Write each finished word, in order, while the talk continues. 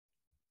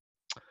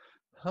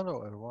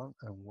Hello everyone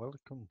and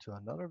welcome to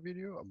another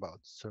video about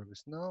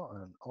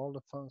ServiceNow and all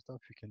the fun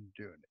stuff you can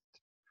do in it.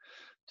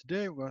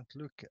 Today we're going to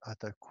look at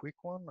a quick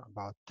one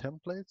about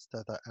templates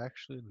that I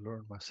actually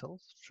learned myself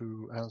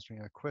through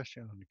answering a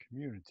question on the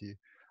community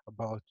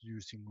about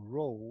using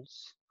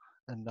roles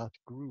and not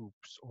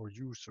groups or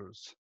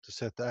users to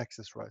set the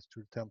access rights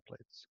to the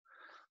templates.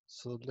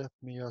 So let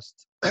me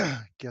just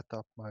get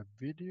up my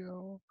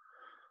video,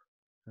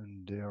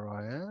 and there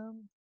I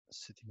am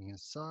sitting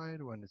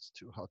inside when it's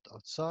too hot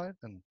outside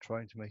and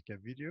trying to make a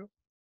video.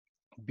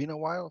 Been a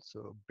while,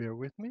 so bear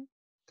with me.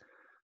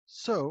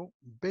 So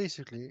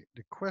basically,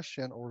 the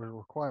question or the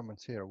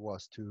requirements here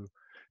was to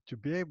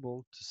be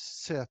able to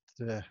set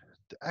the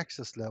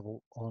access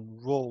level on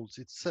roles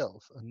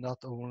itself and not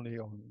only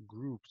on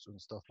groups and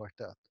stuff like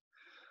that.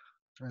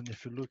 And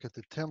if you look at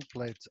the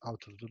templates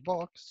out of the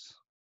box,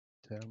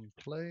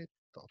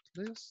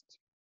 template.list,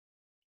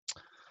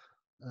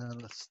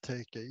 and let's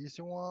take a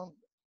easy one.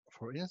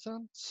 For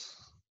instance,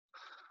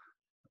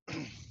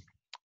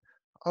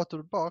 out of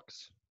the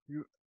box,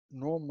 you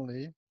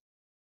normally,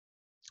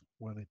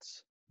 when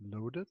it's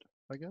loaded,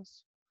 I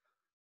guess.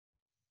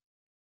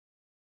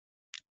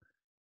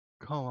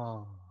 Come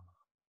on,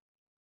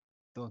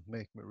 don't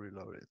make me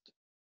reload it.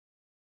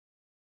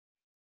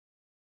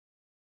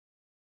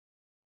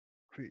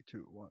 3,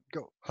 2, 1,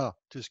 go. Ha,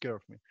 too scared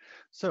of me.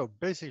 So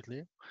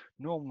basically,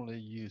 normally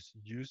use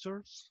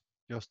users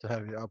just to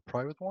have a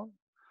private one,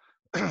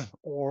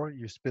 or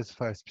you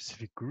specify a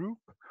specific group,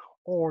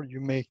 or you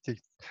make the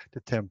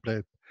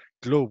template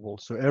global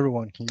so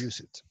everyone can use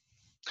it.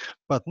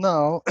 But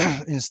now,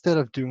 instead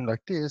of doing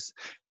like this,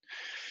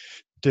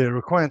 the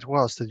requirement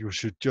was that you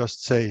should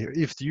just say,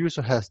 if the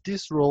user has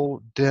this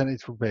role, then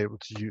it will be able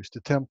to use the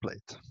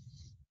template.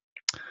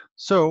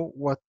 So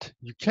what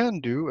you can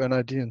do, and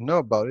I didn't know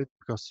about it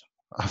because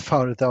I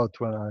found it out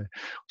when I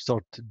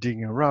started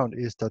digging around,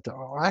 is that there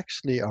are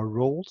actually a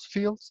roles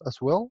fields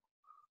as well.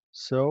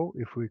 So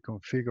if we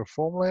configure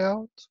form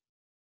layout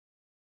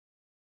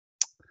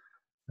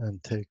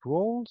and take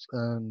roles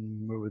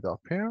and move it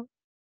up here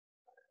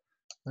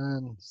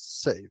and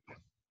save.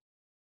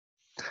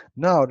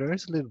 Now there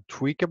is a little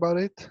tweak about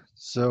it.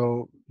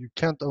 So you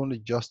can't only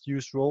just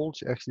use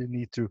roles, you actually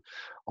need to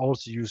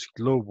also use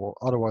global,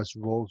 otherwise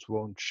roles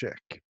won't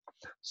check.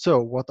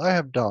 So what I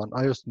have done,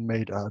 I just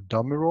made a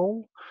dummy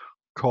role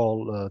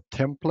called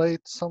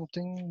template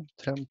something,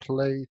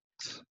 template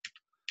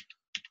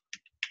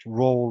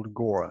role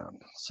Goran.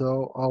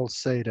 So I'll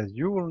say that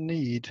you will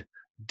need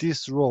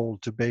this role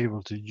to be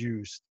able to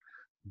use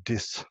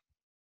this.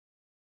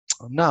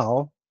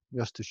 Now,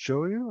 just to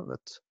show you,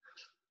 let's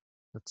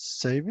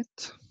save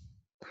it.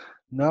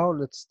 Now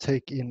let's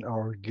take in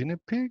our guinea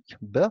pig,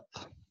 Beth.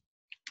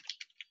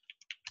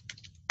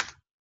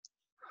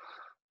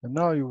 And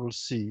now you will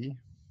see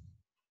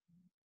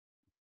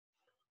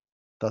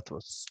that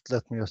was,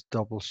 let me just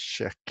double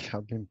check.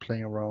 I've been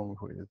playing around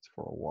with it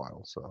for a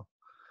while. So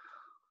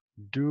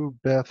do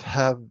Beth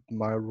have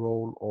my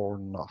role or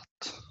not?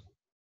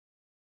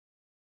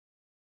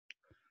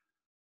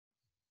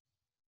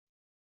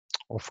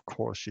 Of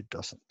course she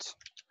doesn't.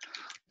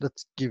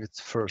 Let's give it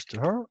first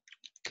to her.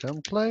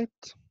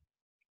 Template.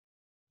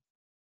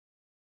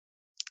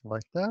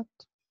 Like that.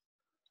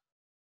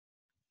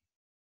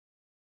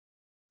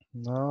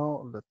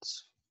 Now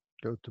let's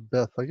go to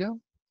Beth again.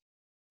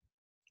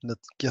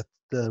 Let's get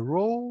the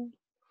role.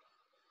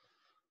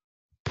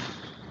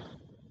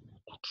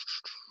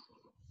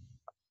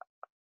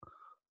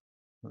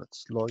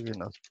 Let's log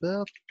in as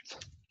Beth.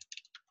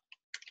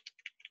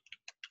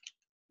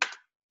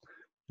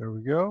 There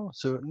we go.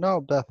 So now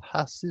Beth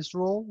has this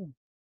role,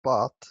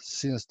 but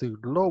since the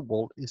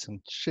global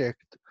isn't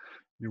checked,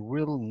 you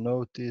will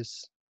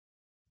notice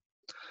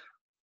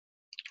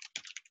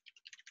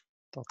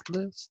dot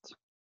list.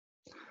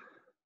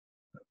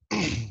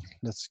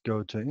 Let's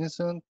go to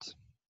instance.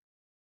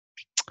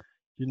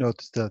 You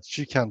notice that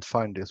she can't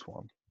find this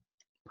one.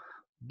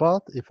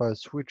 But if I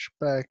switch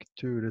back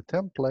to the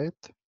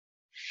template,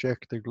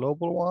 check the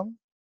global one,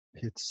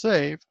 hit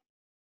save,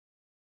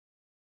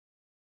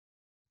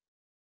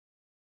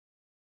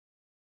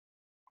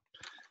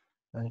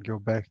 and go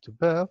back to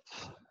Beth,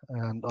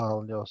 and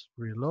I'll just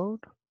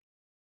reload.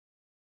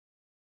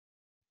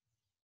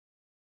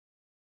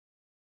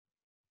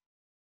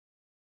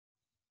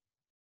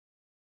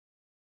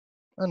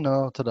 And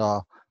now,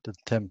 ta-da, the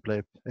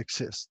template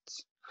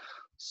exists.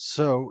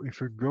 So if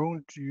you're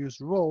going to use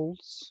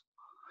roles,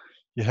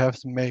 you have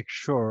to make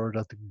sure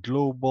that the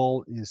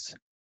global is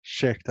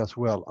checked as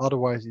well.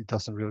 Otherwise, it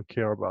doesn't really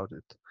care about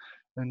it.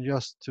 And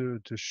just to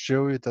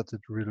show you that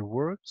it really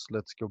works,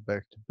 let's go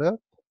back to Beth.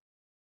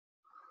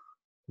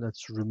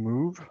 Let's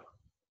remove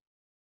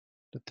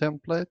the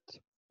template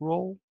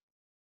role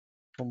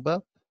from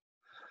Beth.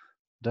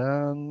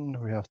 Then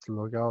we have to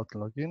log out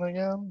and log in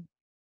again.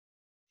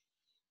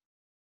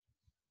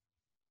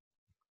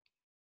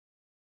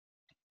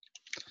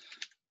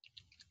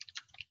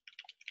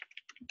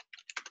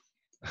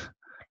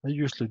 I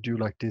usually do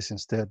like this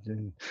instead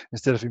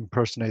of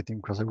impersonating,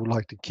 because I would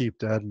like to keep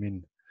the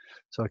admin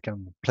so I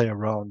can play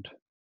around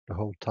the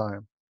whole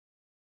time.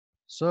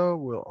 So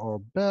we'll our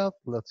Beth,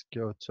 let's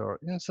go to our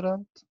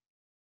incident.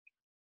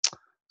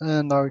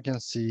 And now you can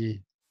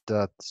see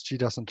that she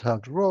doesn't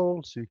have the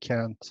role, so you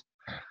can't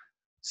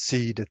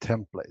see the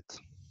template.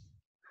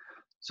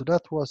 So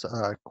that was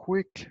a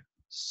quick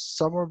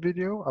summer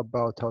video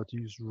about how to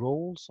use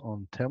roles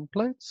on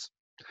templates.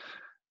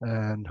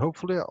 And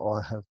hopefully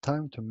I'll have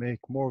time to make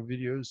more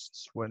videos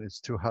when it's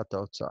too hot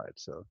outside.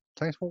 So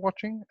thanks for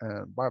watching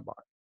and bye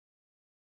bye.